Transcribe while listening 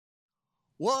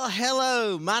Well,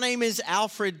 hello. My name is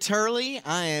Alfred Turley.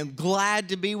 I am glad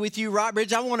to be with you,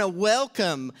 Rockbridge. I want to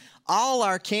welcome all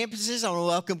our campuses. I want to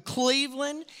welcome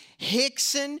Cleveland,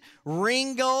 Hickson,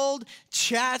 Ringgold,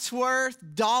 Chatsworth,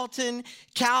 Dalton,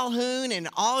 Calhoun, and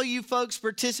all you folks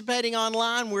participating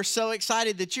online. We're so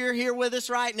excited that you're here with us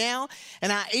right now.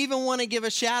 And I even want to give a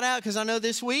shout out because I know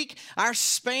this week our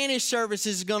Spanish service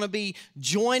is going to be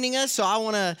joining us. So I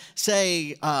want to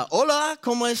say, hola,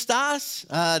 ¿cómo estás?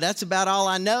 That's about all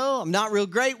I know. I'm not real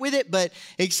great with it, but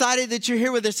excited that you're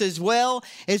here with us as well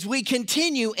as we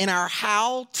continue in our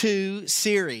How To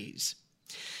series.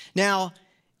 Now,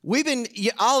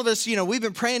 all of us, we've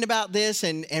been praying about this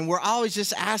and we're always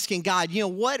just asking God,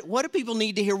 what do people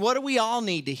need to hear? What do we all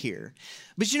need to hear?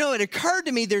 But it occurred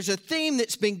to me there's a theme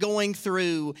that's been going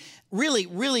through,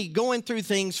 really going through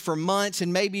things for months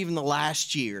and maybe even the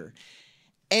last year.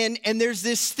 And there's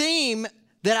this theme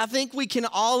that I think we can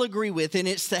all agree with, and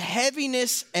it's the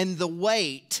heaviness and the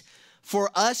weight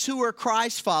for us who are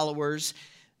Christ followers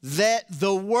that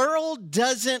the world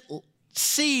doesn't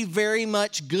see very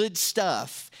much good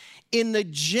stuff in the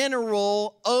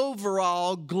general,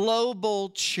 overall,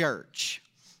 global church.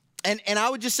 And I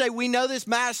would just say, we know this,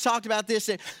 Matt's talked about this,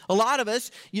 that a lot of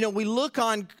us, we look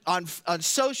on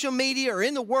social media or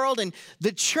in the world, and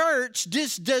the church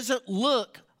just doesn't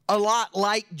look a lot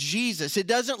like Jesus. It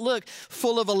doesn't look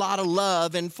full of a lot of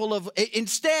love and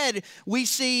instead we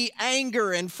see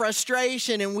anger and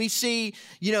frustration, and we see,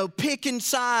 picking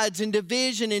sides and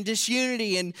division and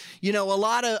disunity, and, a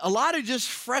lot of just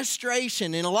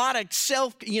frustration and a lot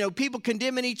of people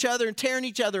condemning each other and tearing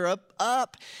each other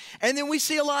up. And then we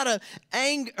see a lot of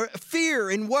anger, fear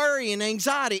and worry and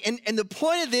anxiety. And the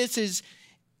point of this is,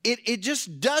 It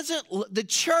just doesn't, the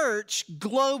church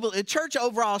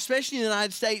overall, especially in the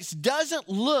United States, doesn't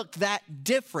look that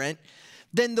different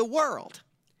than the world.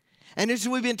 And as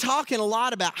we've been talking a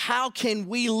lot about how can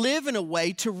we live in a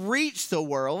way to reach the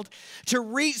world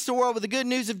with the good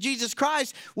news of Jesus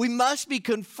Christ, we must be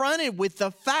confronted with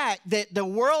the fact that the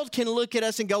world can look at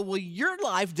us and go, well, your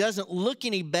life doesn't look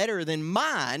any better than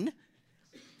mine,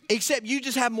 except you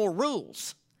just have more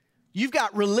rules. You've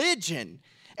got religion.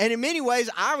 And in many ways,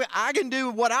 I can do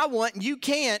what I want and you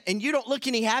can't, and you don't look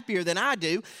any happier than I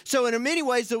do. So in many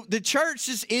ways, the church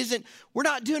just we're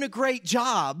not doing a great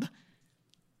job,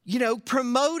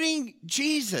 promoting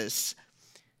Jesus.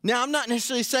 Now, I'm not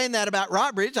necessarily saying that about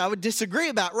Rockbridge. I would disagree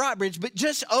about Rockbridge, but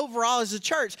just overall as a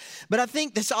church. But I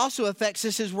think this also affects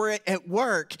us as we're at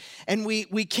work, and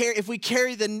if we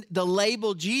carry the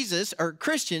label Jesus, or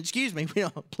Christian, excuse me,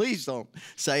 please don't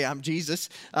say I'm Jesus.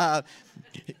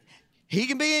 He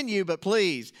can be in you, but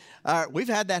please. We've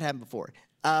had that happen before.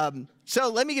 So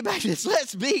let me get back to this.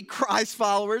 Let's be Christ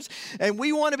followers. And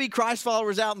we want to be Christ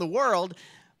followers out in the world,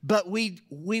 but we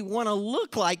want to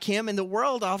look like him. And the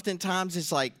world oftentimes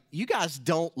is like, you guys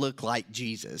don't look like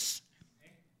Jesus.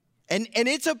 And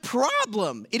it's a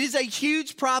problem. It is a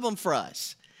huge problem for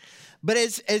us. But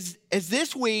as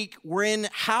this week, we're in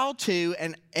How To,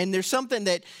 and there's something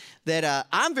that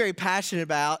I'm very passionate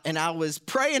about, and I was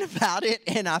praying about it,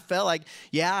 and I felt like,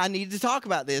 I need to talk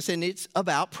about this, and it's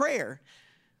about prayer.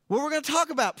 Well, we're going to talk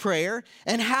about prayer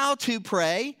and how to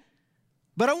pray,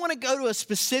 but I want to go to a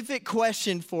specific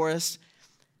question for us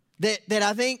that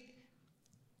I think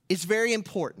is very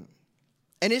important.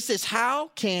 And it's this: how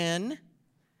can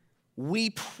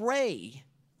we pray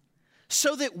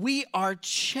so that we are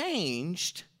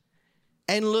changed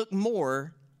and look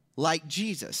more like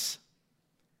Jesus?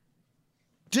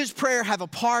 Does prayer have a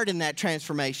part in that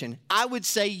transformation? I would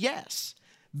say yes,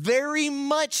 very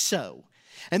much so.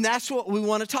 And that's what we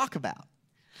want to talk about.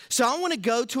 So I want to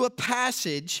go to a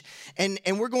passage, and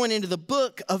we're going into the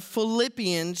book of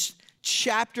Philippians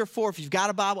chapter 4. If you've got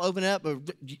a Bible, open it up,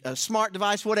 a smart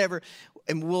device, whatever.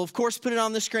 And we'll, of course, put it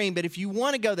on the screen. But if you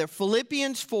want to go there,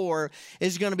 Philippians 4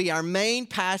 is going to be our main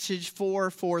passage, 4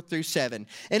 through 7.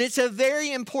 And it's a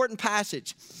very important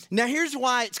passage. Now, here's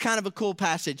why it's kind of a cool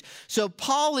passage. So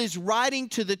Paul is writing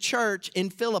to the church in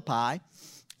Philippi,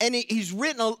 and he's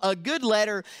written a good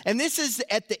letter. And this is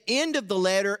at the end of the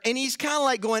letter. And he's kind of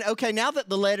like going, okay, now that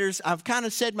the letters, I've kind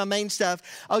of said my main stuff.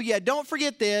 Oh, yeah, don't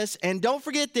forget this, and don't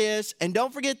forget this, and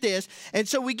don't forget this. And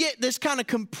so we get this kind of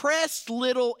compressed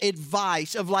little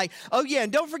advice of like, oh, yeah,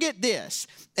 and don't forget this.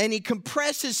 And he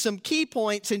compresses some key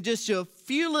points in just a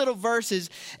few little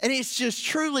verses. And it's just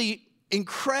truly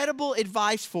incredible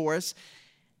advice for us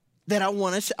that I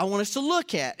want us to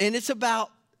look at. And it's about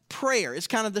prayer. It's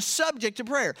kind of the subject of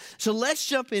prayer. So let's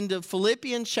jump into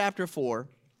Philippians chapter 4,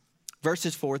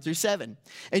 verses 4 through 7.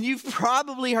 And you've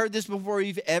probably heard this before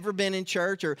you've ever been in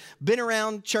church or been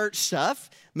around church stuff.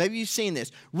 Maybe you've seen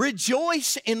this.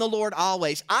 Rejoice in the Lord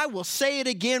always. I will say it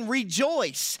again,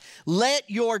 rejoice. Let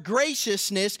your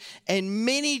graciousness, and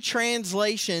many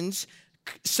translations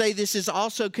say this is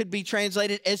also could be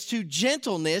translated as to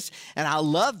gentleness, and I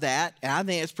love that, and I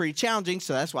think it's pretty challenging,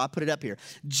 so that's why I put it up here.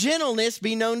 Gentleness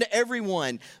be known to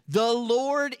everyone. The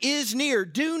Lord is near.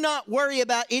 Do not worry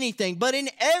about anything, but in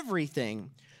everything,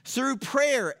 through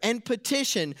prayer and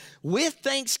petition, with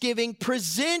thanksgiving,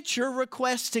 present your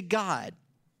requests to God.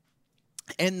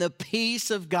 And the peace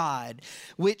of God,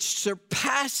 which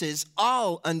surpasses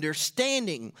all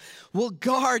understanding, will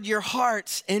guard your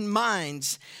hearts and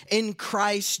minds in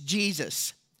Christ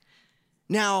Jesus.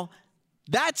 Now,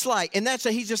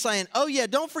 he's just saying, oh yeah,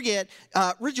 don't forget,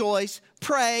 rejoice,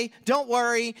 pray, don't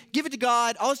worry, give it to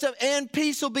God, all this stuff, and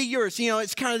peace will be yours. You know,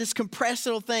 it's kind of this compressed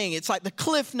little thing. It's like the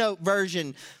Cliff Note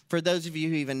version, for those of you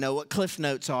who even know what Cliff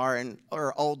Notes are and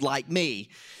are old like me.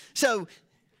 So,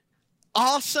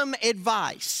 awesome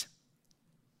advice.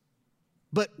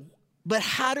 But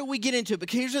how do we get into it?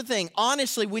 Because here's the thing.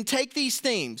 Honestly, we take these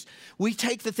themes. We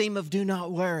take the theme of do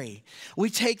not worry. We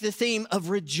take the theme of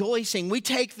rejoicing. We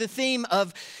take the theme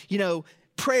of,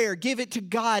 prayer, give it to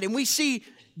God. And we see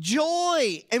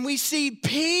joy and we see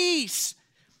peace.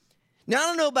 Now, I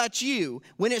don't know about you.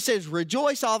 When it says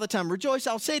rejoice all the time, rejoice,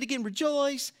 I'll say it again,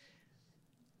 rejoice.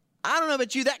 I don't know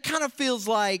about you. That kind of feels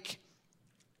like,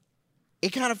 it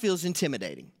kind of feels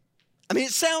intimidating. I mean,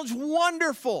 it sounds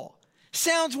wonderful.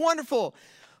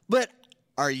 But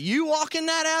are you walking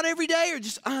that out every day or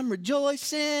just, I'm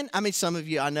rejoicing? I mean, some of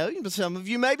you, I know, but some of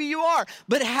you, maybe you are.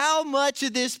 But how much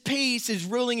of this peace is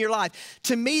ruling your life?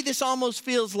 To me, this almost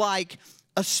feels like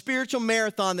a spiritual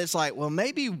marathon that's like, well,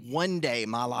 maybe one day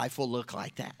my life will look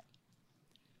like that.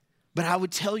 But I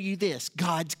would tell you this,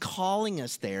 God's calling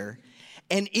us there,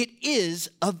 and it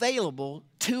is available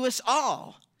to us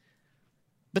all.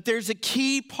 But there's a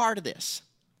key part of this.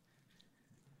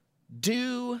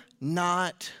 Do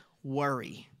not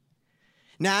worry.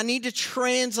 Now, I need to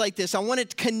translate this. I want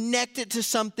to connect it to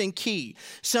something key,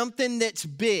 something that's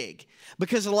big.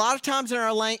 Because a lot of times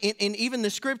in even the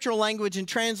scriptural language and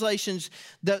translations,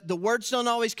 the words don't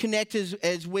always connect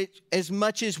as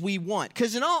much as we want.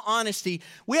 Because in all honesty,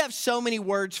 we have so many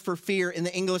words for fear in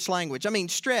the English language. I mean,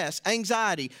 stress,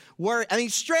 anxiety, worry. I mean,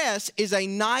 stress is a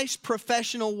nice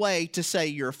professional way to say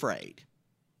you're afraid.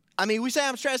 I mean, we say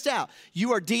I'm stressed out.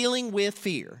 You are dealing with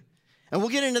fear. And we'll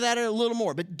get into that in a little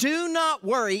more. But do not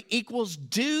worry equals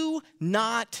do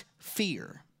not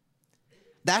fear.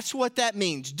 That's what that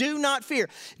means. Do not fear.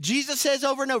 Jesus says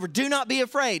over and over, do not be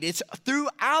afraid. It's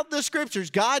throughout the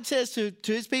scriptures. God says to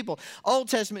his people, Old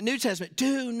Testament, New Testament,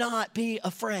 do not be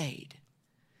afraid.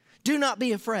 Do not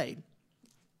be afraid.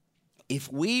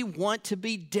 If we want to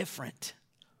be different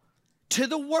to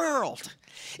the world,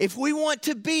 if we want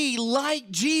to be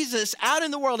like Jesus out in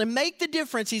the world and make the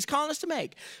difference he's calling us to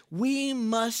make, we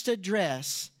must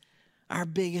address our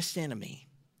biggest enemy,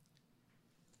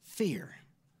 fear.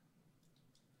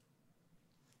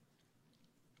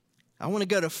 I want to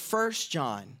go to 1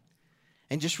 John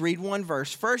and just read one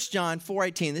verse. 1 John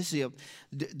 4:18. This is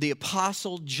the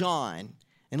Apostle John.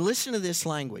 And listen to this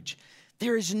language.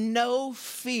 There is no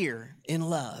fear in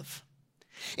love.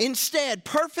 Instead,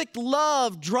 perfect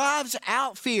love drives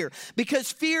out fear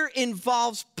because fear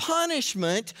involves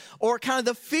punishment, or kind of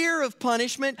the fear of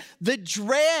punishment, the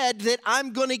dread that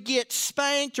I'm going to get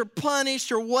spanked or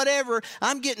punished or whatever.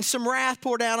 I'm getting some wrath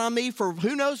poured out on me for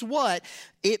who knows what.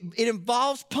 It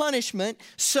involves punishment,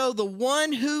 so the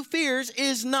one who fears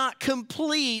is not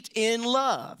complete in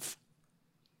love.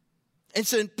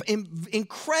 It's an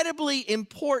incredibly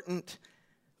important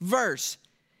verse.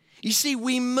 You see,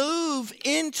 we move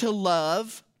into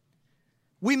love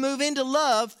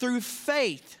through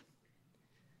faith.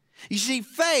 You see,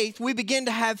 faith, we begin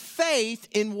to have faith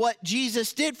in what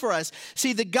Jesus did for us.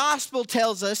 See, the gospel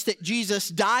tells us that Jesus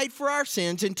died for our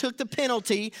sins and took the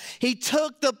penalty. He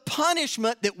took the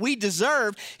punishment that we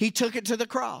deserved. He took it to the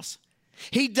cross.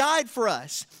 He died for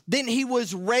us. Then he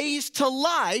was raised to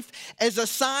life as a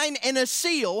sign and a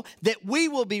seal that we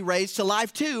will be raised to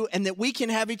life too, and that we can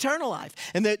have eternal life,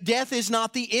 and that death is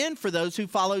not the end for those who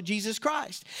follow Jesus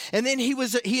Christ. And then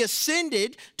he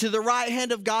ascended to the right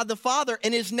hand of God the Father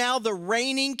and is now the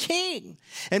reigning king.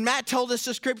 And Matt told us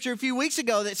the scripture a few weeks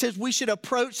ago that says we should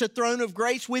approach the throne of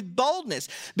grace with boldness.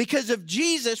 Because of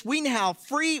Jesus, we now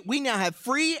have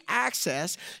free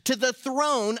access to the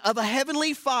throne of a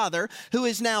heavenly Father who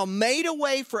has now made a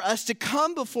way for us to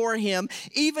come before him,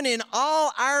 even in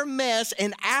all our mess,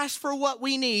 and ask for what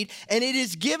we need. And it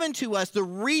is given to us. The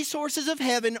resources of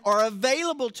heaven are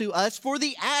available to us for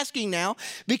the asking now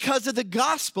because of the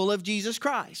gospel of Jesus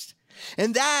Christ.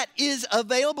 And that is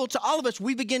available to all of us.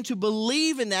 We begin to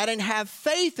believe in that and have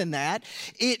faith in that.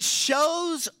 It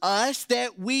shows us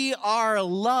that we are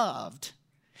loved.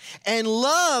 And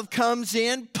love comes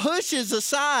in, pushes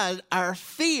aside our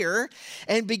fear,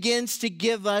 and begins to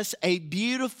give us a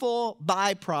beautiful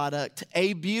byproduct,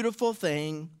 a beautiful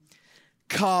thing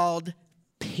called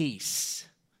peace.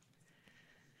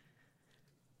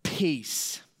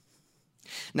 Peace.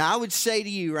 Now, I would say to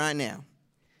you right now,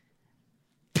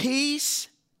 peace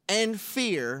and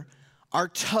fear are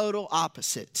total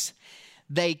opposites.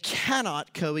 They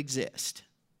cannot coexist.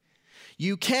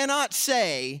 You cannot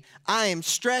say, I am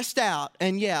stressed out,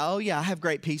 and I have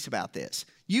great peace about this.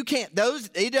 You can't,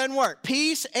 it doesn't work.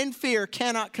 Peace and fear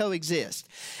cannot coexist.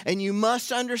 And you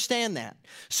must understand that.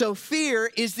 So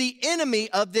fear is the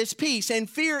enemy of this peace, and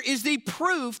fear is the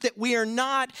proof that we are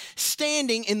not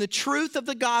standing in the truth of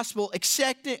the gospel,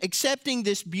 accepting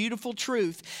this beautiful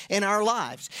truth in our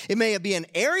lives. It may be an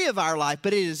area of our life,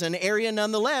 but it is an area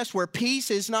nonetheless where peace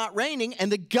is not reigning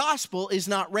and the gospel is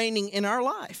not reigning in our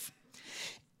life.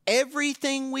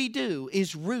 Everything we do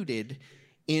is rooted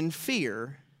in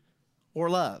fear or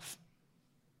love.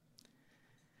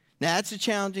 Now, that's a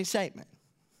challenging statement.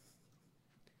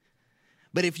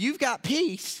 But if you've got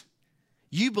peace,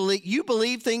 you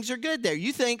believe things are good there.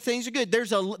 You think things are good.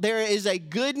 There is a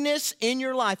goodness in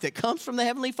your life that comes from the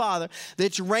Heavenly Father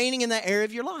that's reigning in that area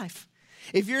of your life.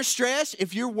 If you're stressed,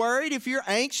 if you're worried, if you're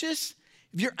anxious,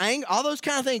 if you're angry, all those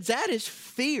kind of things, that is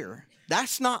fear.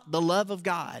 That's not the love of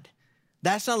God.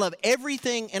 That's not love.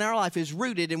 Everything in our life is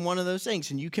rooted in one of those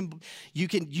things. And you could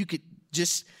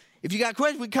just, if you got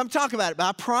questions, we can come talk about it. But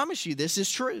I promise you, this is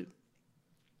true.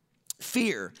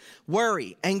 Fear,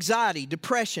 worry, anxiety,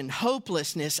 depression,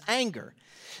 hopelessness, anger.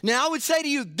 Now, I would say to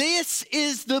you, this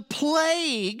is the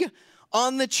plague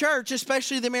on the church,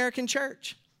 especially the American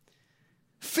church.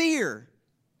 Fear,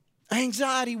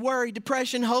 anxiety, worry,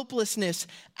 depression, hopelessness,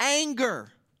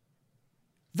 anger.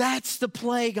 That's the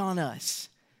plague on us.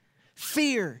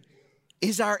 Fear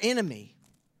is our enemy.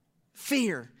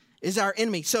 Fear is our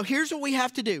enemy. So here's what we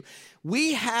have to do.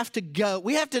 We have to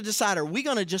decide, are we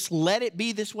going to just let it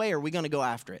be this way, or are we going to go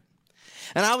after it?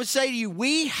 And I would say to you,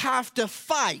 we have to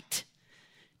fight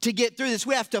to get through this.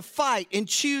 We have to fight and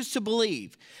choose to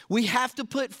believe. We have to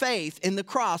put faith in the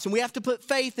cross, and we have to put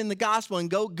faith in the gospel and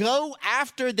go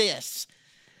after this,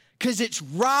 because it's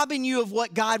robbing you of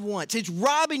what God wants. It's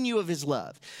robbing you of his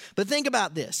love. But think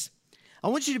about this. I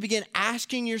want you to begin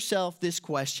asking yourself this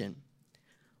question.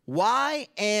 Why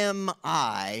am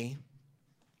I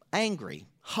angry,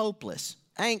 hopeless,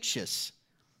 anxious,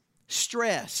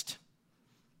 stressed,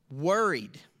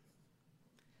 worried?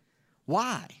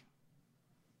 Why?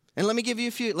 And let me give you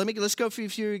a few, let's go through a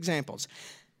few examples.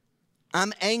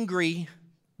 I'm angry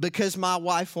because my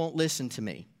wife won't listen to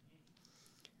me.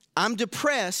 I'm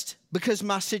depressed because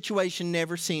my situation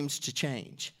never seems to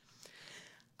change.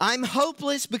 I'm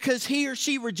hopeless because he or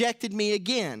she rejected me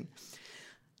again.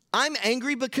 I'm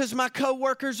angry because my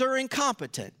coworkers are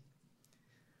incompetent.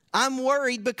 I'm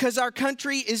worried because our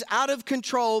country is out of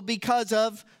control because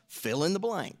of fill in the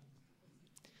blank.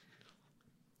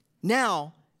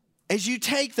 Now, as you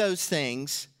take those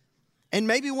things, and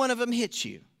maybe one of them hits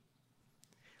you,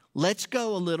 let's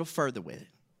go a little further with it.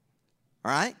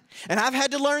 All right? And I've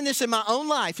had to learn this in my own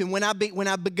life. And when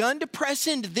I've begun to press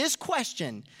into this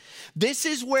question, this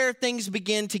is where things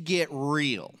begin to get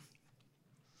real.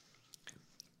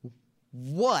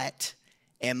 What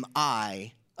am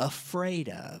I afraid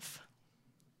of?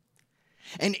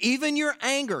 And even your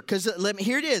anger, because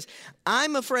here it is.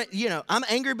 I'm afraid, I'm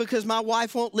angry because my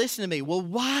wife won't listen to me. Well,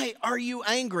 why are you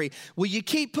angry? Well, you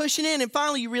keep pushing in, and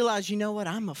finally you realize, you know what?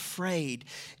 I'm afraid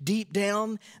deep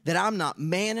down that I'm not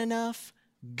man enough,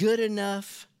 good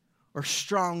enough, or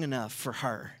strong enough for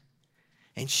her.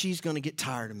 And she's going to get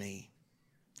tired of me.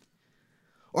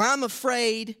 Or I'm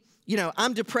afraid,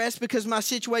 I'm depressed because my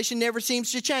situation never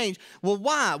seems to change. Well,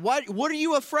 why? What are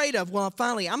you afraid of? Well,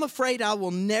 finally, I'm afraid I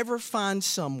will never find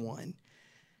someone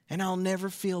and I'll never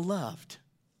feel loved.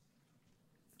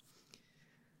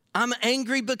 I'm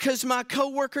angry because my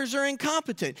coworkers are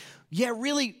incompetent. Yeah,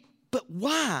 really, but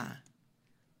why?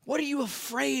 What are you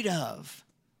afraid of?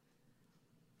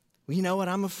 Well, you know what?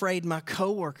 I'm afraid my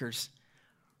coworkers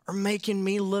are making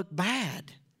me look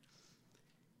bad.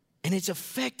 And it's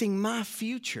affecting my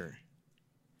future.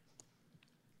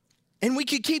 And we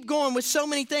could keep going with so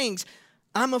many things.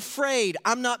 I'm afraid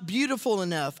I'm not beautiful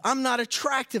enough. I'm not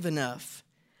attractive enough.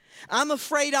 I'm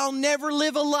afraid I'll never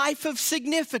live a life of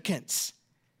significance,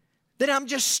 that I'm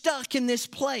just stuck in this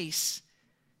place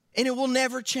and it will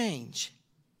never change.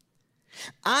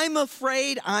 I'm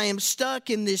afraid I am stuck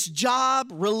in this job,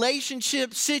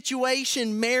 relationship,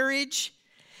 situation, marriage,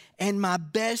 and my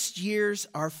best years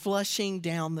are flushing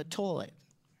down the toilet.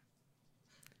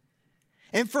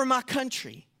 And for my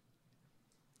country,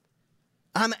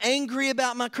 I'm angry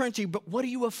about my country, but what are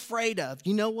you afraid of?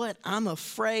 You know what? I'm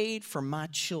afraid for my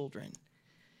children,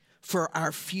 for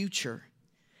our future.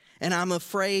 And I'm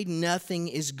afraid nothing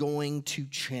is going to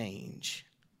change.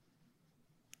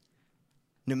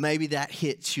 Now, maybe that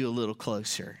hits you a little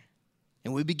closer.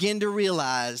 And we begin to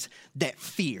realize that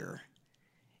fear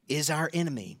is our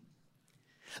enemy.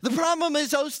 The problem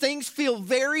is those things feel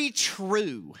very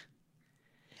true.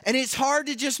 And it's hard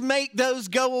to just make those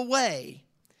go away.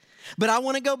 But I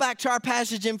want to go back to our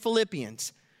passage in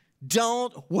Philippians.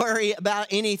 Don't worry about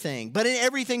anything, but in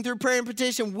everything through prayer and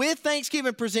petition, with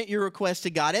thanksgiving, present your request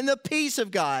to God. And the peace of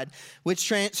God,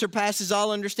 which surpasses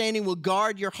all understanding, will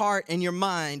guard your heart and your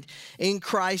mind in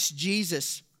Christ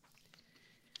Jesus.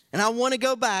 And I want to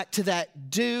go back to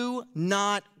that do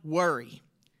not worry.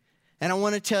 And I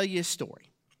want to tell you a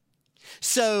story.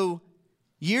 So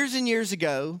years and years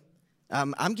ago,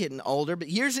 I'm getting older, but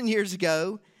years and years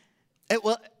ago,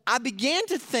 I began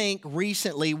to think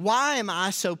recently, why am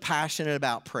I so passionate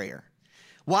about prayer?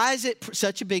 Why is it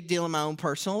such a big deal in my own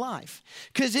personal life?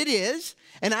 Because it is,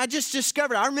 and I just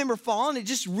discovered, I remember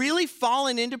really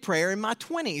falling into prayer in my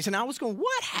 20s, and I was going,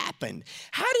 what happened?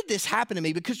 How did this happen to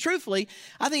me? Because truthfully,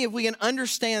 I think if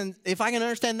I can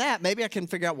understand that, maybe I can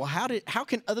figure out, well, how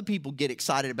can other people get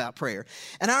excited about prayer?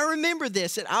 And I remember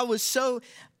this, that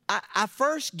I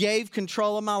first gave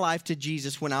control of my life to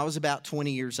Jesus when I was about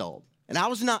 20 years old. And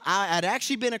I'd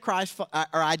actually been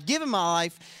I'd given my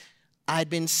life, I'd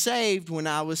been saved when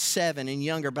I was 7 and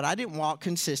younger, but I didn't walk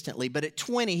consistently. But at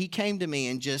 20, he came to me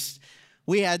and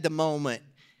we had the moment,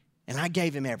 and I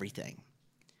gave him everything.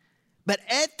 But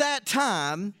at that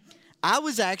time, I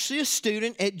was actually a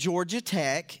student at Georgia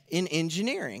Tech in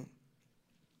engineering.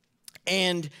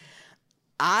 And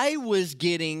I was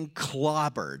getting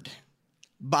clobbered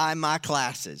by my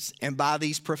classes and by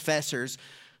these professors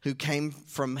who came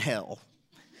from hell.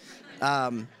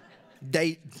 I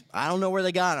don't know where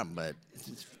they got them, but,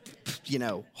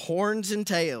 horns and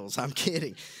tails. I'm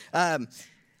kidding.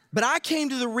 But I came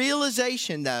to the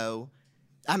realization, though,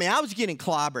 I was getting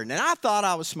clobbered, and I thought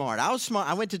I was smart. I was smart.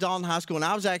 I went to Dalton High School, and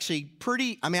I was actually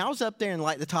I was up there in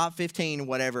like the top 15 or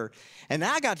whatever. And then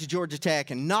I got to Georgia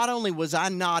Tech, and not only was I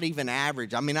not even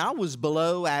average, I was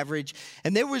below average,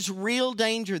 and there was real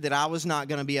danger that I was not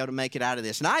going to be able to make it out of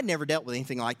this. And I'd never dealt with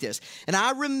anything like this. And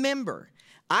I remember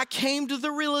I came to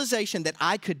the realization that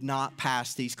I could not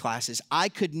pass these classes. I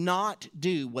could not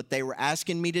do what they were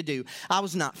asking me to do. I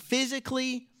was not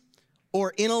physically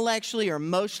or intellectually or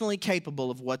emotionally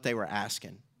capable of what they were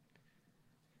asking.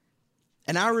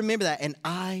 And I remember that, and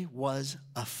I was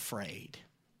afraid.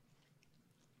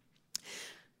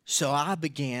 So I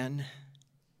began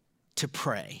to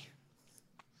pray.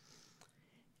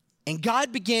 And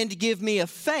God began to give me a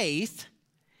faith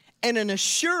and an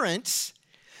assurance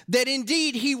that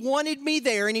indeed he wanted me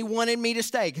there and he wanted me to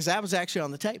stay, because that was actually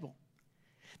on the table.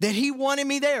 That he wanted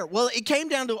me there. Well, it came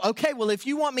down to, okay, well, if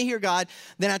you want me here, God,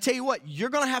 then I tell you what, you're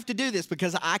going to have to do this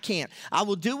because I can't. I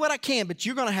will do what I can, but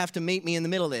you're going to have to meet me in the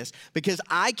middle of this because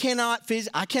I cannot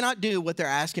do what they're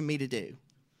asking me to do.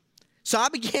 So I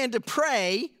began to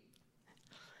pray,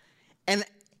 and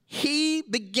he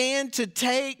began to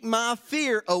take my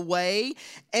fear away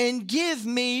and give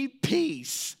me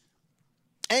peace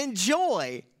and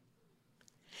joy.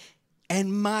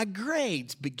 And my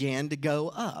grades began to go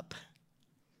up.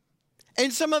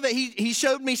 And some of it, he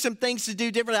showed me some things to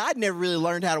do differently. I'd never really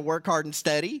learned how to work hard and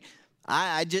study.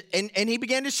 And he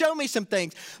began to show me some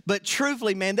things. But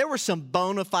truthfully, man, there were some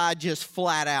bona fide, just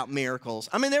flat out miracles.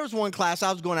 There was one class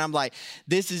I was going, I'm like,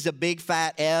 this is a big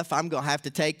fat F. I'm going to have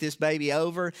to take this baby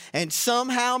over. And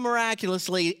somehow,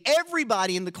 miraculously,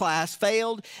 everybody in the class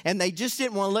failed. And they just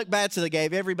didn't want to look bad, so they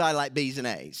gave everybody like B's and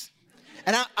A's.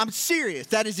 And I'm serious.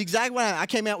 That is exactly what I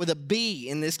came out with a B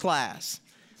in this class.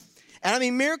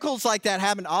 And miracles like that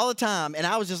happen all the time. And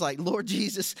I was just like, Lord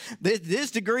Jesus,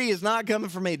 this degree is not coming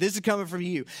from me. This is coming from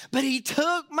you. But he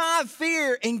took my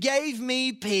fear and gave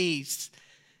me peace.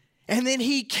 And then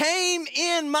he came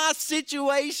in my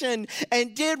situation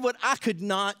and did what I could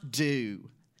not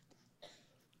do.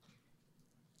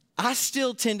 I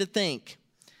still tend to think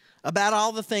about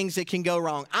all the things that can go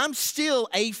wrong. I still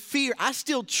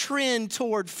trend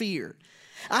toward fear.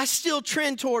 I still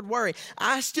trend toward worry.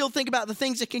 I still think about the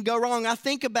things that can go wrong. I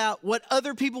think about what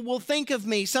other people will think of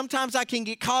me. Sometimes I can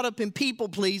get caught up in people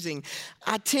pleasing.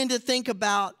 I tend to think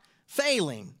about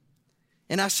failing.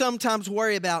 And I sometimes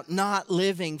worry about not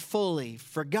living fully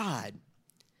for God.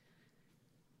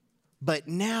 But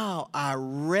now I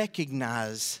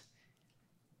recognize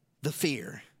the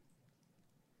fear.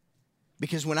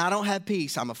 Because when I don't have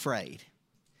peace, I'm afraid.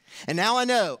 And now I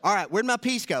know, all right, where'd my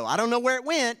peace go? I don't know where it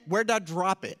went. Where did I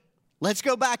drop it? Let's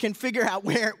go back and figure out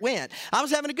where it went. I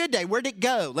was having a good day. Where'd it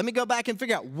go? Let me go back and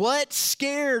figure out what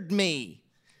scared me.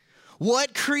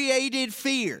 What created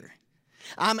fear?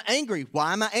 I'm angry.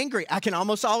 Why am I angry? I can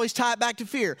almost always tie it back to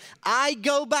fear. I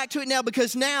go back to it now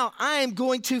because now I am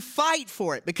going to fight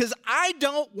for it because I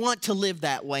don't want to live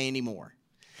that way anymore.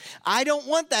 I don't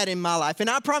want that in my life. And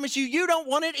I promise you, you don't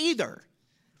want it either.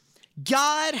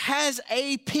 God has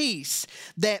a peace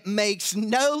that makes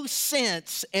no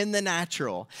sense in the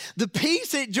natural. The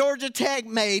peace at Georgia Tech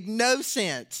made no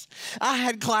sense. I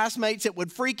had classmates that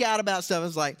would freak out about stuff. I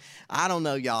was like, I don't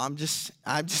know, y'all. I'm just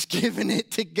giving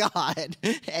it to God.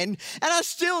 And I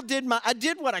still did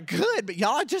what I could, but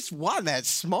y'all just wasn't that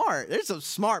smart. There's some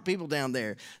smart people down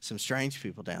there, some strange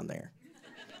people down there.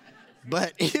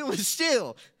 But it was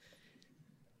still,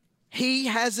 He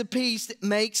has a peace that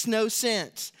makes no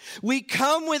sense. We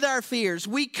come with our fears.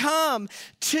 We come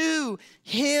to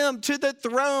Him, to the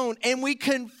throne, and we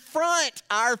confront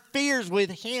our fears with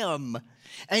Him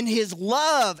and His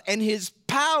love and His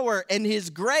power and His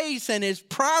grace and His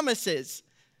promises.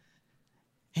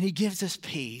 And He gives us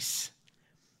peace.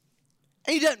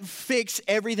 And He doesn't fix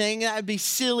everything. That would be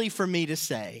silly for me to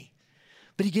say.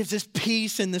 But He gives us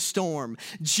peace in the storm,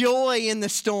 joy in the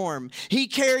storm. He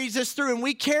carries us through, and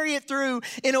we carry it through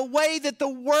in a way that the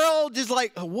world is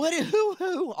like,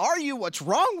 who are you? What's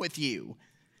wrong with you?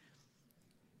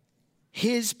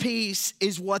 His peace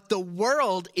is what the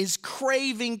world is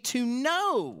craving to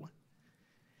know.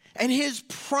 And His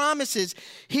promises,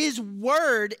 His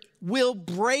word will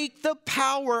break the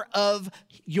power of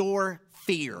your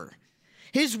fear.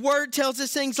 His word tells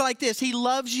us things like this. He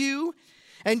loves you.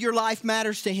 And your life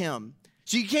matters to Him.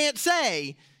 So you can't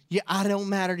say, yeah, I don't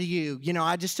matter to you.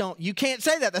 I just don't. You can't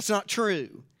say that. That's not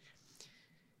true.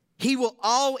 He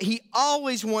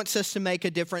always wants us to make a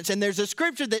difference. And there's a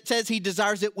scripture that says He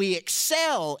desires that we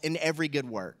excel in every good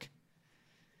work.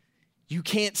 You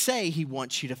can't say He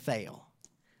wants you to fail.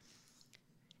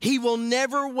 He will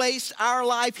never waste our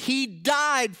life. He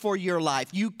died for your life.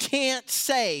 You can't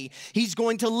say He's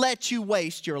going to let you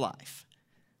waste your life.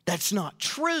 That's not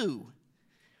true.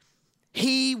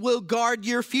 He will guard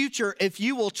your future if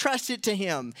you will trust it to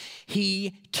Him.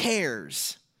 He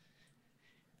cares.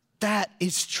 That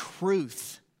is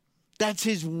truth. That's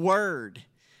His word.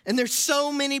 And there's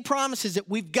so many promises that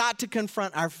we've got to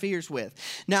confront our fears with.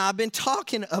 Now, I've been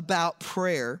talking about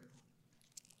prayer,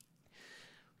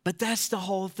 but that's the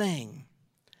whole thing.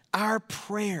 Our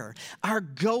prayer, our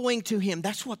going to Him,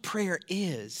 that's what prayer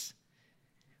is.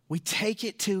 We take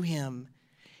it to Him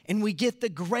and we get the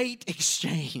great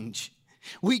exchange.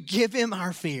 We give Him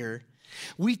our fear.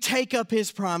 We take up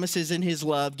His promises and His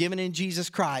love given in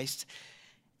Jesus Christ,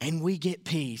 and we get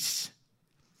peace.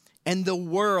 And the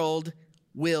world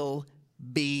will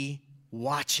be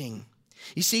watching.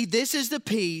 You see, this is the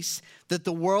peace that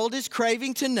the world is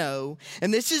craving to know,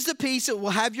 and this is the peace that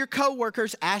will have your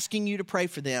coworkers asking you to pray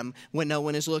for them when no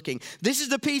one is looking. This is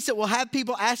the peace that will have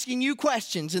people asking you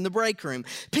questions in the break room.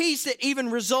 Peace that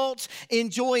even results in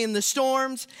joy in the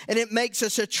storms, and it makes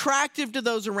us attractive to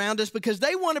those around us because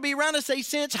they want to be around us. They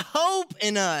sense hope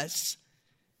in us.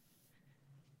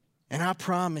 And I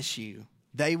promise you,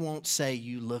 they won't say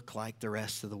you look like the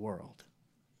rest of the world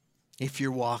if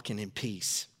you're walking in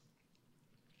peace.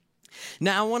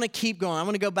 Now, I want to keep going. I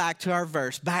want to go back to our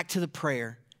verse, back to the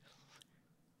prayer.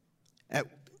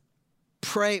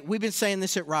 Pray. We've been saying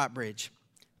this at Rockbridge.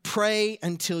 Pray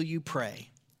until you pray.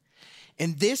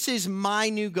 And this is my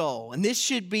new goal, and this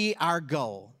should be our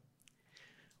goal.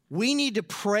 We need to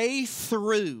pray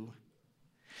through.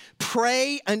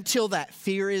 Pray until that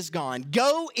fear is gone.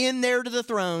 Go in there to the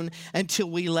throne until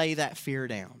we lay that fear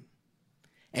down.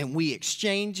 And we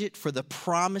exchange it for the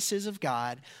promises of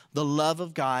God, the love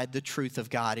of God, the truth of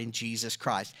God in Jesus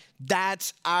Christ.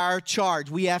 That's our charge.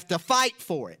 We have to fight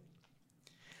for it.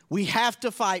 We have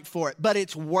to fight for it, but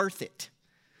it's worth it.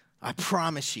 I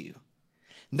promise you.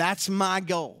 That's my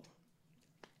goal.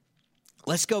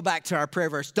 Let's go back to our prayer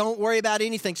verse. Don't worry about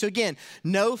anything. So again,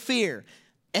 no fear.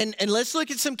 And let's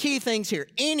look at some key things here.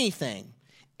 Anything,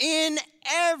 in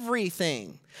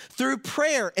everything, through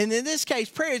prayer. And in this case,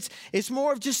 prayer, it's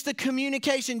more of just the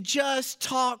communication. Just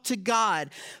talk to God.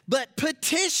 But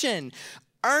petition,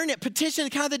 Petition,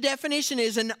 kind of the definition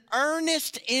is an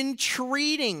earnest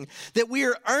entreating, that we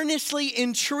are earnestly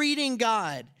entreating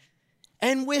God.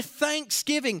 And with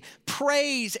thanksgiving,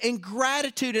 praise, and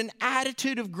gratitude, an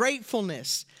attitude of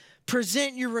gratefulness,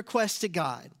 present your request to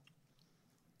God.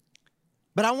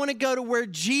 But I want to go to where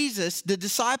the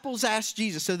disciples asked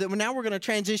Jesus, so that now we're going to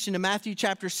transition to Matthew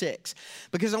chapter 6,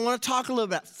 because I want to talk a little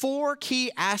about 4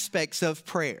 key aspects of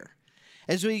prayer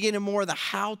as we get into more of the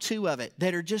how-to of it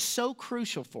that are just so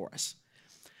crucial for us.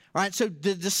 All right, so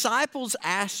the disciples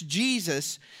asked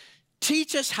Jesus,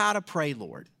 teach us how to pray,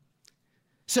 Lord.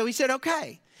 So he said,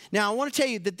 okay. Now, I want to tell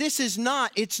you that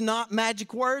it's not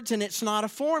magic words and it's not a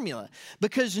formula,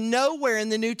 because nowhere in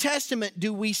the New Testament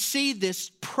do we see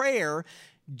this prayer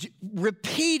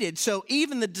repeated. So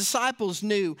even the disciples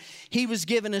knew he was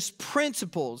giving us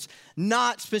principles,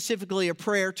 not specifically a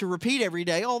prayer to repeat every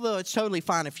day, although it's totally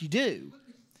fine if you do.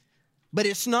 But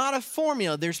it's not a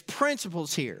formula. There's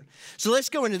principles here. So let's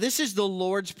go into this. Is the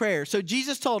Lord's Prayer. So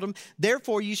Jesus told him,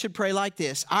 therefore you should pray like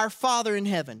this. Our Father in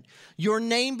heaven, your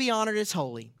name be honored as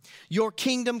holy. Your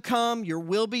kingdom come, your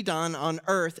will be done on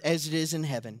earth as it is in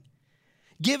heaven.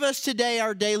 Give us today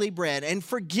our daily bread, and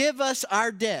forgive us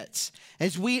our debts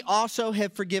as we also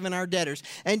have forgiven our debtors.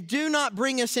 And do not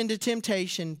bring us into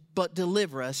temptation, but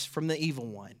deliver us from the evil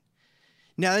one.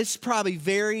 Now, this is probably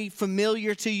very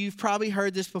familiar to you. You've probably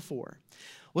heard this before.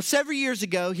 Well, several years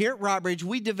ago here at Rockbridge,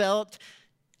 we developed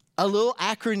a little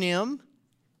acronym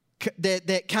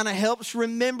that kind of helps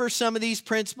remember some of these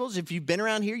principles. If you've been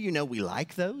around here, you know we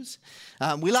like those.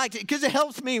 We like it because it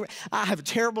helps me. I have a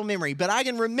terrible memory, but I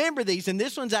can remember these, and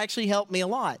this one's actually helped me a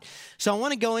lot. So I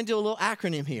want to go into a little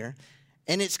acronym here,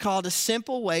 and it's called A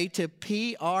Simple Way to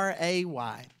Pray.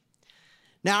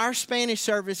 Now, our Spanish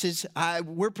services,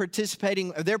 they're participating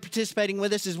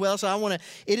with us as well. So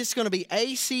it is going to be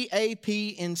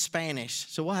ACAP in Spanish.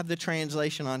 So we'll have the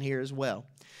translation on here as well.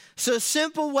 So a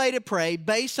simple way to pray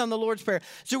based on the Lord's Prayer.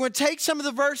 So we're going to take some of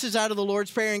the verses out of the Lord's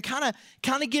Prayer and kind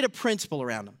of get a principle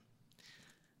around them.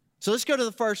 So let's go to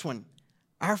the first one.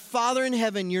 Our Father in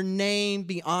heaven, your name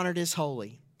be honored as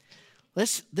holy.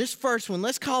 This first one,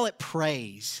 let's call it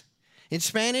praise. In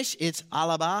Spanish, it's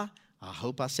alaba. I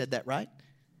hope I said that right.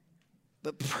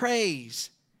 But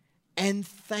praise and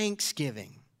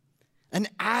thanksgiving, an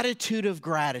attitude of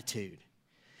gratitude.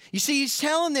 You see, he's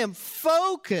telling them,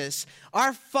 focus,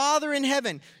 our Father in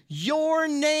heaven, your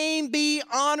name be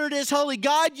honored as holy.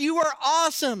 God, you are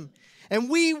awesome, and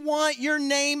we want your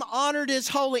name honored as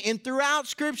holy. And throughout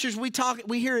scriptures,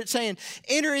 we hear it saying,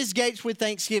 enter his gates with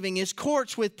thanksgiving, his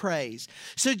courts with praise.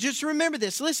 So just remember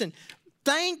this. Listen,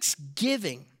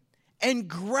 thanksgiving and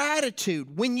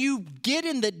gratitude, when you get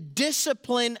in the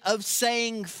discipline of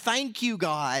saying thank you,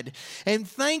 God, and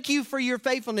thank you for your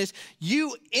faithfulness,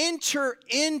 you enter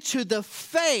into the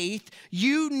faith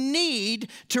you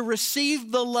need to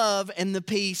receive the love and the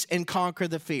peace and conquer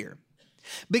the fear.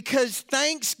 Because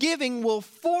thanksgiving will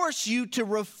force you to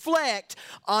reflect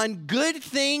on good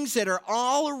things that are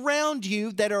all around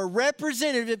you that are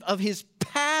representative of his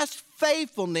past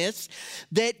faithfulness,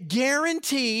 that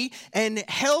guarantee and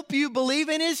help you believe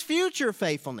in his future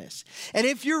faithfulness. And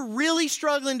if you're really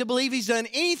struggling to believe he's done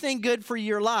anything good for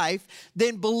your life,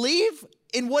 then believe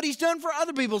in what he's done for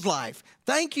other people's life.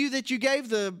 Thank you that you gave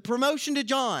the promotion to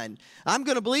John. I'm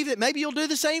going to believe that maybe you'll do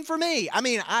the same for me. I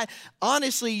mean,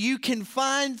 honestly, you can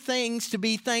find things to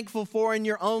be thankful for in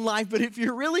your own life, but if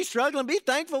you're really struggling, be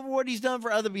thankful for what he's done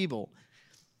for other people.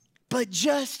 But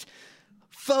just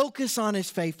focus on his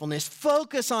faithfulness.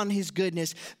 Focus on his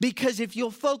goodness, because if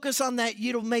you'll focus on that,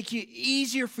 it'll make it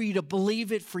easier for you to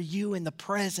believe it for you in the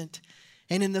present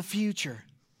and in the future.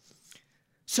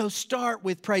 So start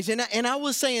with praise. And I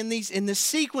will say in the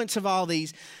sequence of all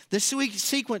these, the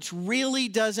sequence really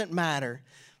doesn't matter.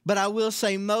 But I will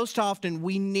say most often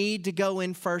we need to go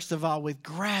in first of all with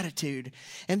gratitude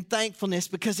and thankfulness,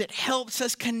 because it helps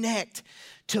us connect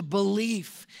to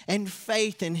belief and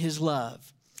faith in his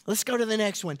love. Let's go to the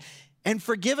next one. And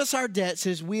forgive us our debts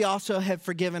as we also have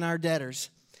forgiven our debtors.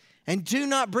 And do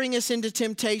not bring us into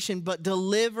temptation, but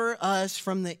deliver us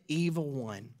from the evil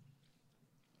one.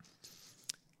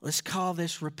 Let's call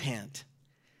this repent.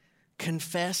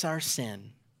 Confess our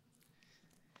sin.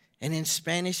 And in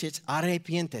Spanish, it's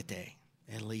arrepiéntete.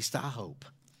 At least I hope.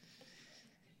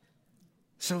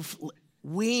 So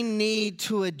we need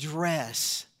to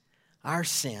address our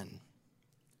sin.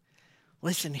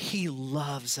 Listen, he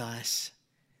loves us.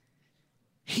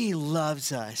 He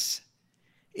loves us.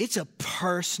 It's a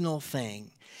personal thing.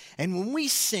 And when we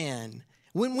sin,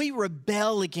 when we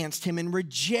rebel against him and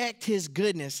reject his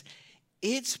goodness,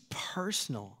 it's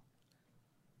personal.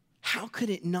 How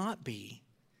could it not be?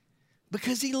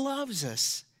 because he loves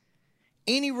us.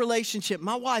 Any relationship,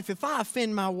 my wife, if I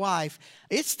offend my wife,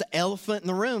 it's the elephant in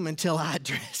the room until I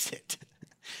address it.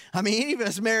 I mean, any of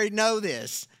us married know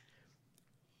this.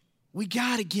 We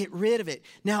got to get rid of it.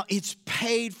 Now, it's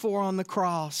paid for on the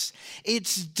cross.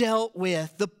 It's dealt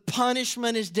with. The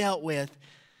punishment is dealt with.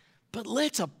 But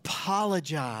let's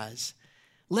apologize.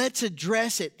 Let's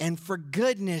address it. And for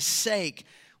goodness sake,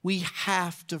 we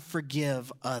have to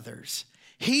forgive others.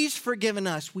 He's forgiven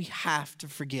us. We have to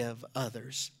forgive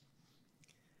others.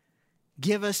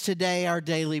 Give us today our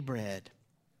daily bread.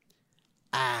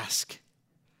 Ask.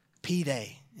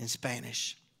 Pide in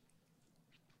Spanish.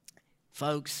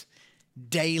 Folks,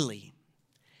 daily.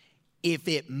 If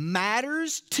it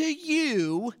matters to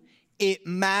you, it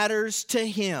matters to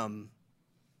him.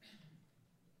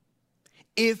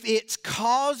 If it's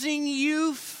causing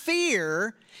you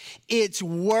fear, it's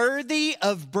worthy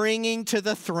of bringing to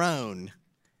the throne.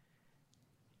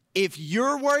 If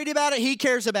you're worried about it, he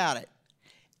cares about it.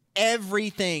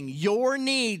 Everything, your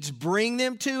needs, bring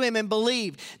them to him and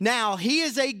believe. Now, he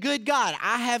is a good God.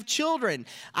 I have children.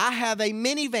 I have a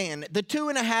minivan. The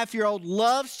 2.5-year-old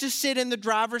loves to sit in the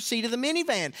driver's seat of the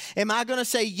minivan. Am I going to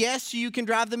say, yes, you can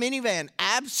drive the minivan?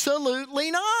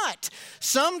 Absolutely not.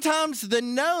 Sometimes the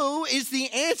no is the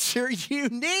answer you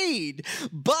need.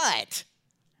 But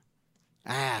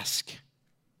ask.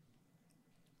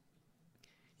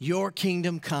 Your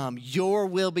kingdom come, your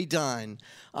will be done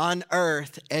on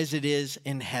earth as it is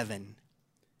in heaven.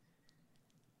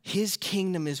 His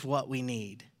kingdom is what we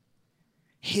need.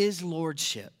 His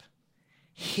lordship,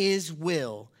 his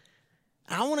will.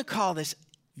 I want to call this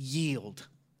yield.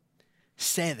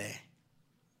 Cede.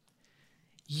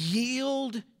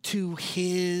 Yield to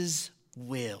his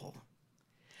will.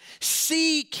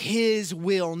 Seek his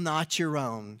will, not your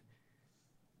own.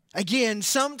 Again,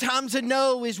 sometimes a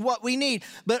no is what we need,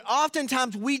 but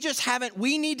oftentimes we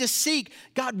need to seek,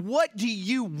 God, what do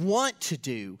you want to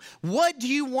do? What do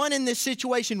you want in this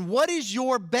situation? What is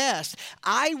your best?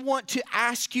 I want to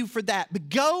ask you for that, but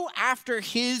go after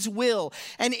his will.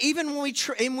 And even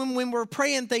when we're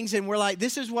praying things and we're like,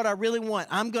 this is what I really want,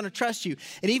 I'm going to trust you.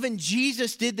 And even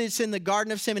Jesus did this in the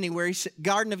Garden of Gethsemane,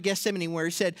 where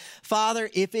he said, Father,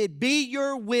 if it be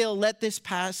your will, let this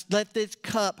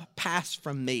cup pass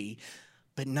from me.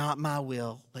 But not my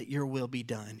will, let your will be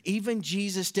done. Even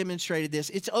Jesus demonstrated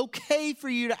this. It's okay for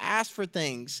you to ask for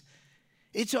things.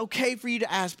 It's okay for you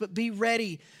to ask, but be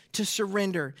ready to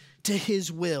surrender to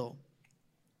his will.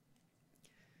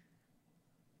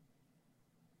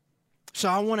 So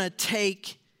I want to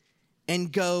take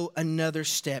and go another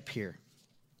step here.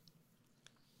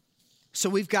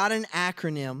 So we've got an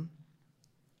acronym.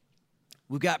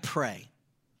 We've got pray.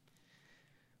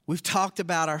 We've talked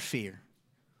about our fear.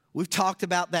 We've talked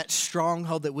about that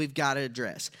stronghold that we've got to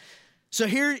address. So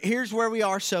here's where we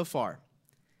are so far.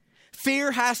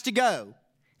 Fear has to go,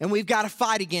 and we've got to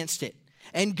fight against it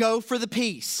and go for the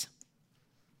peace.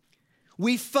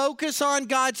 We focus on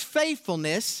God's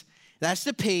faithfulness. That's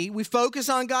the P. We focus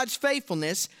on God's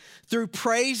faithfulness through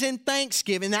praise and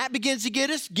thanksgiving. That begins to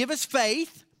give us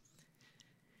faith.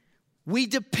 We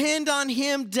depend on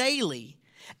him daily,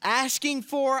 asking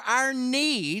for our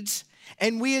needs.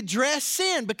 And we address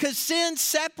sin because sin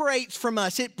separates from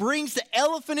us. It brings the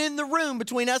elephant in the room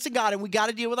between us and God, and we got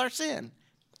to deal with our sin.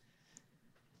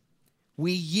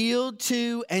 We yield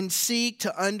to and seek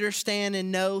to understand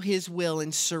and know his will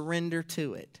and surrender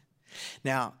to it.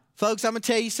 Now, folks, I'm going to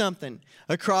tell you something.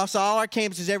 Across all our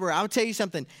campuses everywhere, I'm going to tell you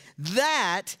something.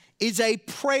 That is a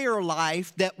prayer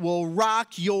life that will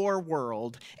rock your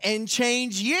world and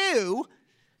change you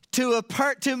to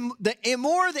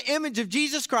more the image of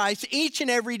Jesus Christ each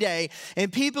and every day. And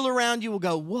people around you will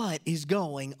go, what is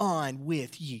going on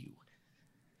with you?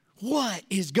 What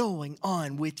is going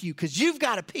on with you? Because you've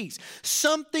got a peace.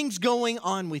 Something's going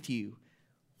on with you.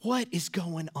 What is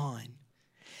going on?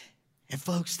 And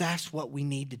folks, that's what we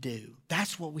need to do.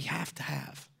 That's what we have to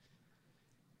have.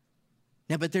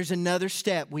 Now, but there's another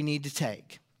step we need to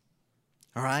take.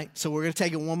 All right? So we're going to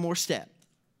take it one more step.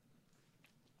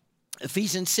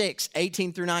 Ephesians 6,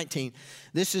 18 through 19.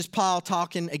 This is Paul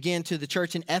talking again to the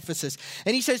church in Ephesus.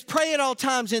 And he says, pray at all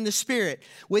times in the Spirit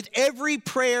with every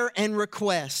prayer and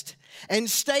request. And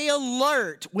stay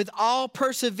alert with all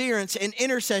perseverance and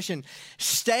intercession.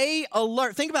 Stay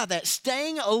alert. Think about that.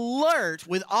 Staying alert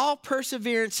with all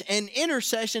perseverance and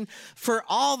intercession for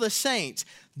all the saints.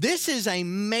 This is a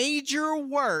major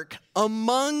work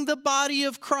among the body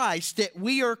of Christ that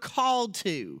we are called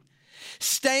to.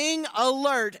 Staying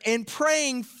alert and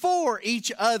praying for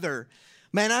each other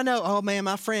Man, I know, oh man,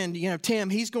 my friend, Tim,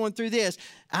 he's going through this.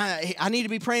 I need to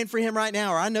be praying for him right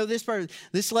now. Or I know this person,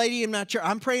 this lady in my church,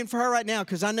 I'm praying for her right now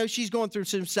because I know she's going through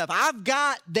some stuff. I've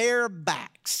got their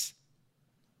backs.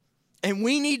 And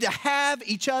we need to have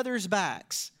each other's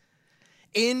backs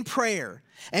in prayer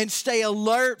and stay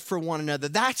alert for one another.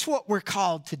 That's what we're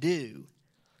called to do.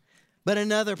 But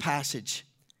another passage.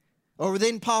 Or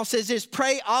then Paul says this,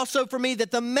 pray also for me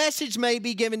that the message may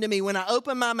be given to me when I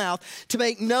open my mouth to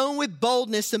make known with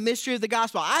boldness the mystery of the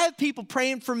gospel. I have people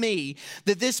praying for me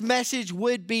that this message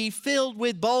would be filled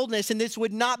with boldness, and this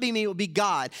would not be me, it would be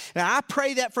God. And I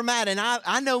pray that for Matt, and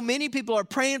I know many people are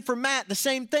praying for Matt, the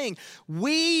same thing.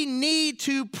 We need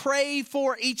to pray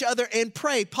for each other and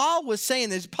pray. Paul was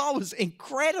saying this. Paul was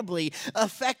incredibly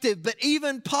effective, but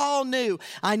even Paul knew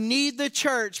I need the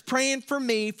church praying for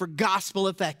me for gospel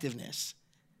effectiveness.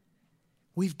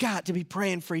 We've got to be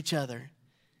praying for each other.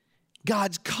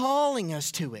 God's calling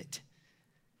us to it.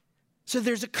 So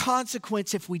there's a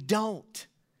consequence if we don't.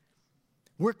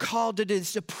 We're called to do this.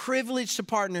 It's a privilege to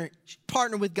partner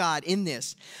with God in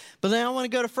this. But then I want to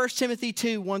go to 1 Timothy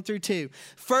 2, 1 through 2.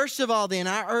 First of all, then,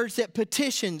 I urge that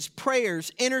petitions,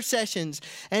 prayers, intercessions,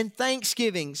 and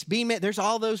thanksgivings be made. There's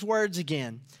all those words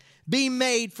again. Be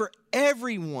made for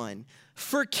everyone,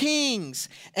 for kings,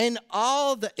 and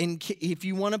if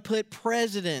you want to put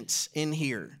presidents in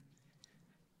here.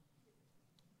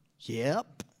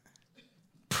 Yep.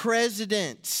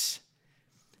 Presidents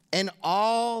and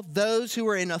all those who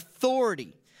are in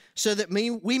authority, so that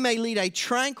we may lead a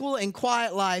tranquil and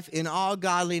quiet life in all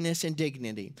godliness and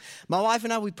dignity. My wife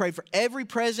and I, we pray for every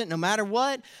president, no matter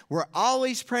what. We're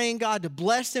always praying God to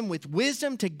bless them with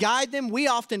wisdom, to guide them. We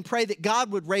often pray that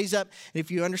God would raise up,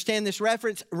 if you understand this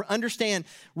reference,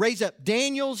 raise up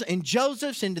Daniels and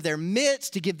Josephs into their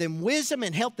midst to give them wisdom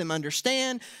and help them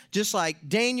understand, just like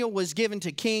Daniel was given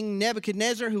to King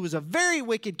Nebuchadnezzar, who was a very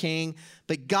wicked king,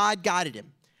 but God guided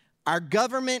him. Our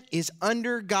government is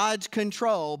under God's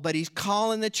control, but he's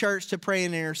calling the church to pray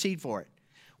and intercede for it.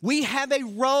 We have a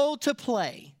role to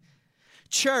play.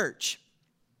 Church,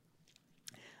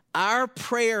 our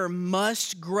prayer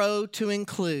must grow to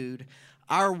include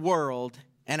our world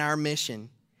and our mission.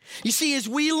 You see, as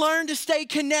we learn to stay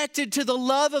connected to the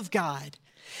love of God,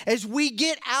 as we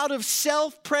get out of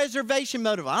self-preservation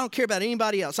motive, I don't care about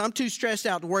anybody else. I'm too stressed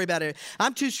out to worry about it.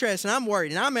 I'm too stressed and I'm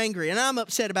worried and I'm angry and I'm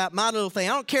upset about my little thing.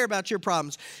 I don't care about your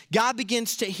problems. God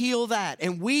begins to heal that,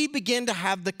 and we begin to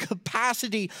have the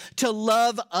capacity to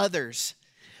love others.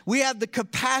 We have the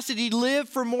capacity to live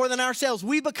for more than ourselves.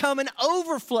 We become an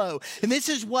overflow. And this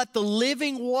is what the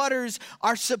living waters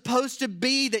are supposed to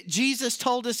be that Jesus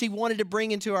told us he wanted to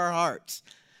bring into our hearts.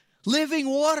 Living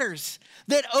waters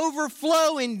that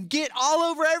overflow and get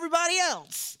all over everybody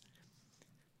else.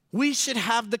 We should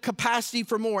have the capacity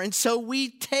for more. And so we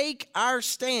take our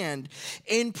stand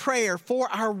in prayer for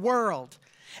our world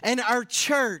and our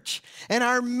church and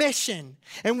our mission.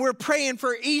 And we're praying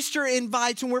for Easter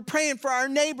invites, and we're praying for our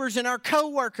neighbors and our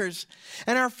coworkers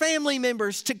and our family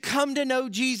members to come to know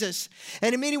Jesus.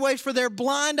 And in many ways for their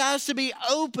blind eyes to be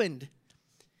opened.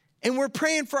 And we're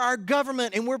praying for our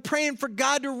government, and we're praying for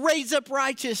God to raise up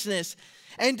righteousness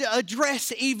and to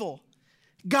address evil.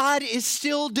 God is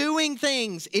still doing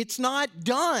things. It's not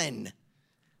done.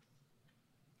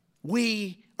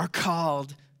 We are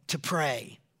called to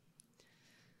pray.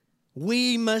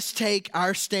 We must take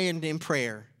our stand in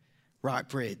prayer,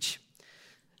 Rockbridge.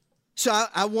 So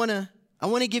I want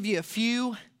to give you a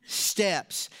few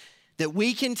steps that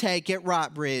we can take at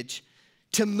Rockbridge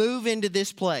to move into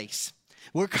this place.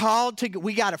 We're called to,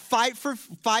 we got to fight for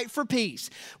peace.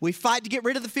 We fight to get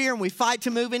rid of the fear, and we fight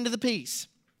to move into the peace.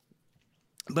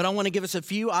 But I want to give us a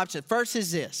few options. First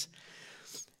is this.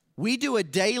 We do a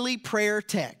daily prayer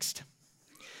text.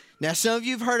 Now, some of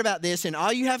you have heard about this, and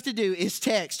all you have to do is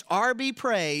text RB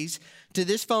Praise to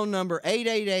this phone number,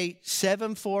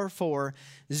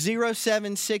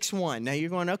 888-744-0761. Now, you're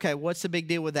going, okay, what's the big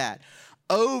deal with that?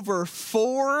 Over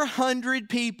 400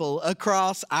 people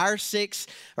across our six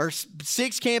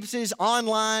campuses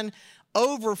online,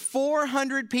 over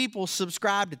 400 people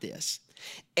subscribe to this.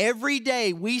 Every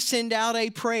day we send out a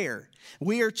prayer.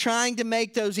 We are trying to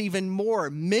make those even more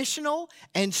missional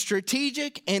and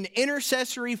strategic and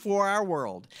intercessory for our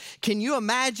world. Can you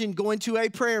imagine going to a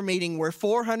prayer meeting where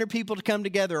 400 people to come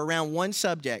together around one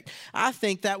subject? I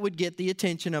think that would get the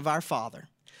attention of our Father.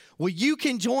 Well, you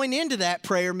can join into that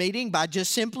prayer meeting by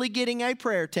just simply getting a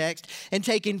prayer text and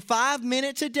taking 5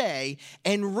 minutes a day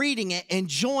and reading it and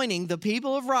joining the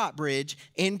people of Rockbridge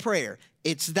in prayer.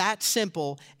 It's that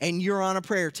simple, and you're on a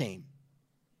prayer team.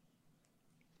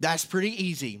 That's pretty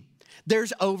easy.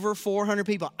 There's over 400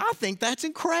 people. I think that's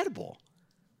incredible.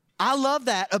 I love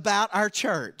that about our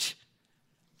church.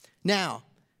 Now,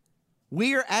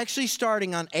 we are actually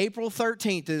starting on April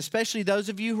 13th, and especially those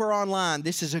of you who are online,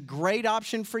 this is a great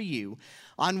option for you.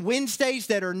 On Wednesdays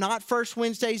that are not First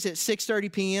Wednesdays at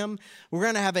 6:30 p.m., we're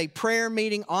going to have a prayer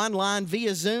meeting online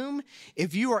via Zoom.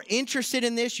 If you are interested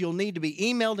in this, you'll need to be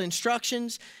emailed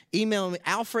instructions. Email me,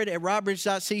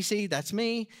 alfred@rockbridge.cc, that's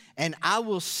me, and I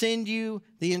will send you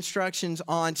the instructions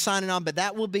on signing on, but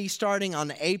that will be starting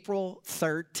on April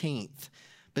 13th.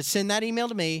 But send that email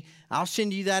to me. I'll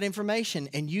send you that information,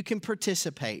 and you can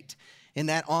participate in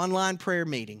that online prayer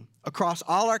meeting across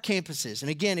all our campuses. And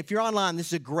again, if you're online, this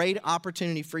is a great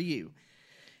opportunity for you.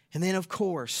 And then, of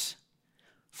course,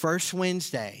 First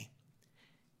Wednesday,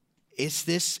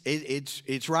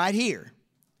 it's right here.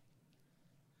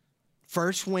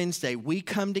 First Wednesday, we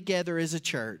come together as a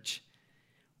church.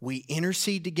 We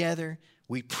intercede together.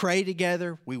 We pray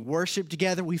together. We worship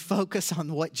together. We focus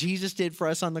on what Jesus did for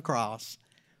us on the cross.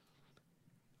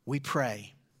 We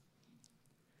pray.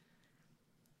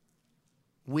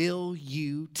 Will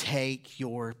you take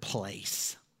your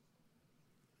place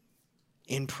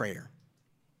in prayer?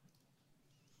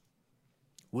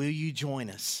 Will you join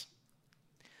us?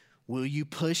 Will you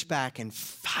push back and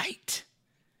fight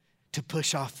to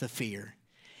push off the fear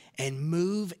and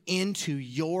move into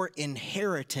your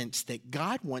inheritance that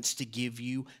God wants to give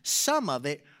you, some of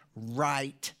it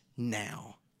right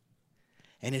now?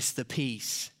 And it's the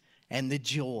peace and the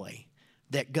joy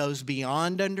that goes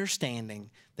beyond understanding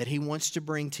that He wants to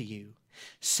bring to you,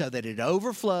 so that it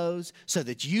overflows, so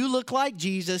that you look like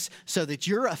Jesus, so that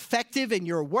you're effective in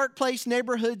your workplace,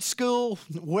 neighborhood, school,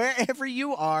 wherever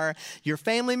you are. Your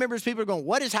family members, people are going,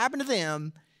 what has happened to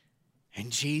them? And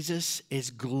Jesus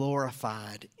is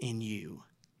glorified in you.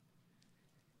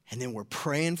 And then we're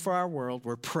praying for our world.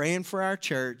 We're praying for our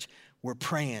church. We're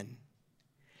praying.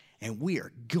 And we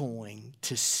are going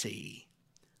to see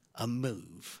a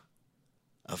move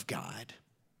of God.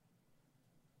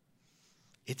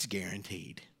 It's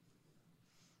guaranteed.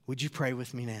 Would you pray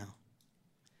with me now?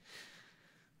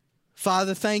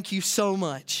 Father, thank you so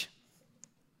much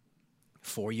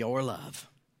for your love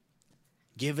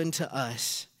given to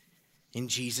us in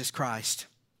Jesus Christ.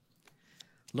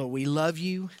 Lord, we love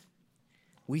you.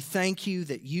 We thank you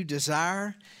that you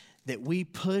desire that we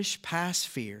push past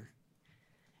fear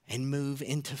and move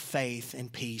into faith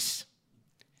and peace.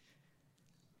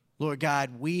 Lord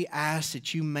God, we ask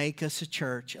that you make us a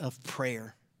church of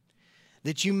prayer,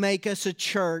 that you make us a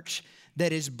church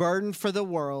that is burdened for the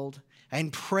world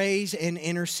and prays and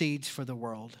intercedes for the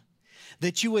world,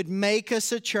 that you would make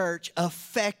us a church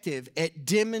effective at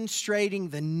demonstrating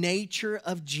the nature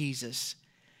of Jesus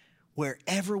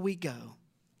wherever we go,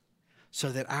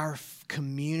 so that our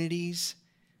communities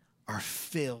are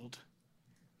filled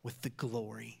with the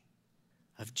glory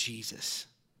of Jesus.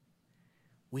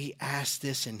 We ask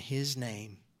this in His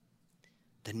name,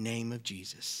 the name of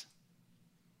Jesus.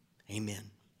 Amen.